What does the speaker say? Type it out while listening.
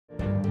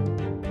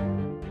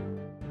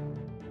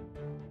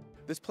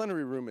This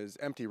plenary room is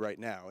empty right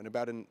now. In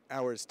about an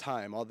hour's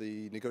time, all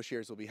the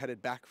negotiators will be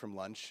headed back from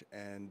lunch,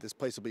 and this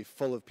place will be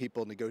full of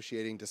people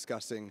negotiating,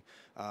 discussing,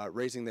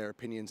 raising their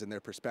opinions and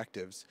their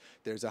perspectives.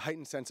 There's a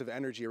heightened sense of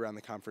energy around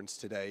the conference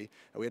today.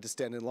 We had to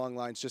stand in long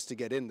lines just to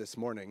get in this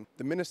morning.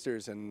 The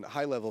ministers and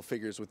high-level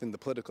figures within the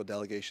political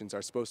delegations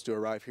are supposed to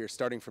arrive here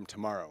starting from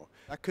tomorrow.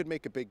 That could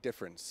make a big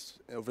difference.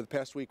 Over the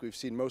past week, we've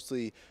seen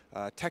mostly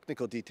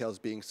technical details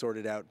being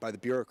sorted out by the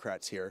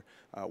bureaucrats here.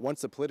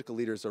 Once the political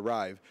leaders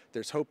arrive,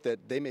 there's hope that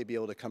they may be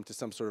able to come to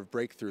some sort of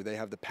breakthrough. They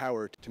have the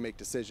power to make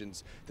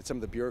decisions that some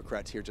of the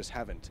bureaucrats here just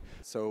haven't.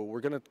 So we're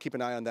going to keep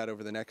an eye on that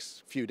over the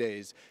next few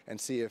days and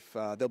see if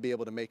they'll be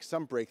able to make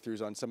some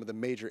breakthroughs on some of the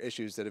major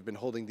issues that have been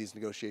holding these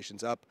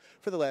negotiations up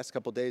for the last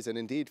couple of days and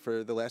indeed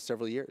for the last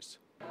several years.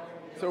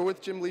 So we're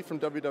with Jim Lee from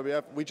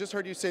WWF. We just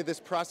heard you say this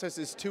process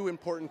is too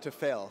important to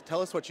fail.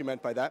 Tell us what you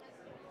meant by that.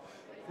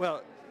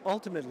 Well,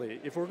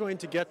 ultimately, if we're going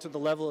to get to the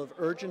level of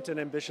urgent and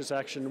ambitious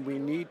action we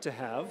need to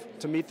have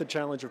to meet the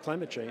challenge of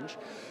climate change,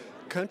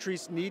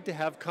 countries need to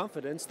have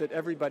confidence that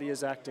everybody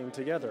is acting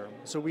together.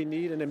 So we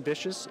need an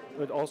ambitious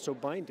but also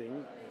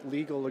binding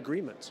legal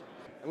agreement.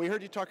 And we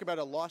heard you talk about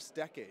a lost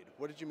decade.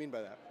 What did you mean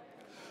by that?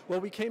 Well,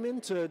 we came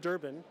into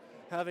Durban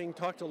having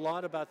talked a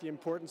lot about the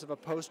importance of a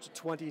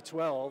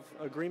post-2012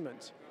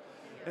 agreement.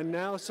 And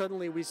now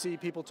suddenly we see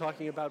people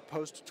talking about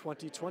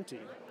post-2020.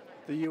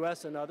 The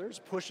U.S. and others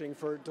pushing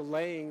for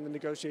delaying the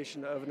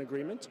negotiation of an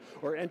agreement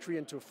or entry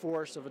into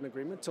force of an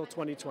agreement till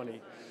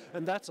 2020.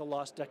 And that's a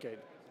lost decade.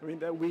 I mean,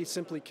 that we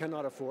simply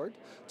cannot afford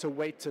to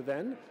wait to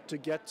then to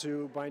get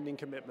to binding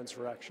commitments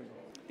for action.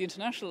 The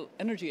International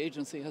Energy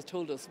Agency has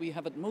told us we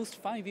have at most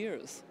 5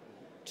 years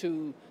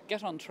to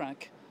get on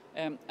track,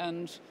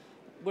 and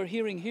we're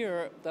hearing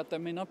here that there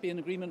may not be an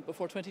agreement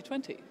before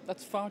 2020.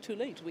 That's far too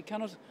late. We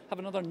cannot have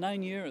another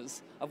 9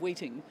 years of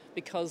waiting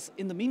because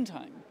in the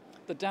meantime,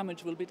 the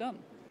damage will be done.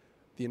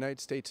 The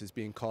United States is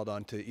being called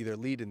on to either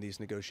lead in these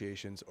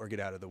negotiations or get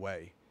out of the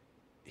way.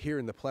 Here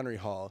in the plenary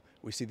hall,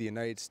 we see the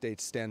United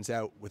States stands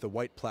out with a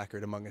white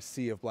placard among a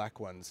sea of black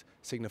ones,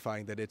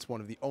 signifying that it's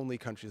one of the only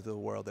countries of the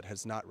world that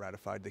has not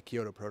ratified the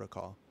Kyoto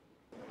Protocol.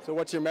 So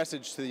what's your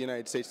message to the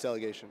United States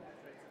delegation?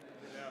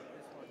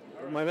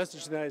 My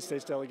message to the United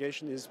States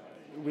delegation is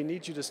we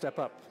need you to step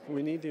up.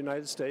 We need the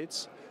United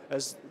States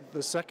as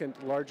the second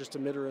largest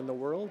emitter in the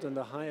world and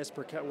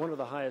one of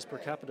the highest per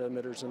capita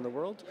emitters in the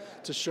world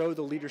to show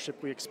the leadership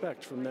we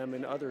expect from them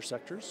in other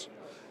sectors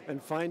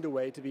and find a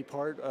way to be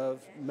part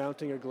of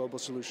mounting a global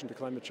solution to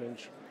climate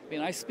change. I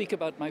mean, I speak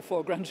about my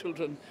 4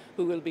 grandchildren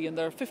who will be in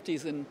their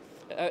 40s in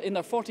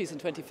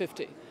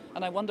 2050,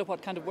 and I wonder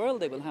what kind of world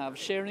they will have,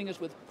 sharing it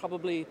with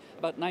probably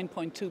about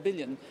 9.2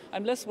 billion.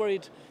 I'm less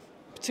worried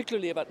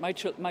particularly about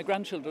my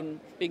grandchildren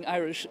being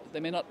Irish. They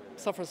may not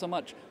suffer so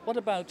much. What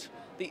about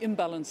the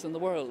imbalance in the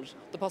world,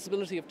 the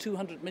possibility of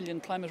 200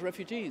 million climate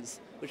refugees,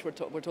 which we're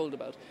told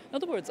about? In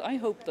other words, I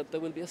hope that there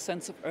will be a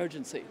sense of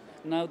urgency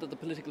now that the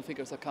political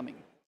figures are coming.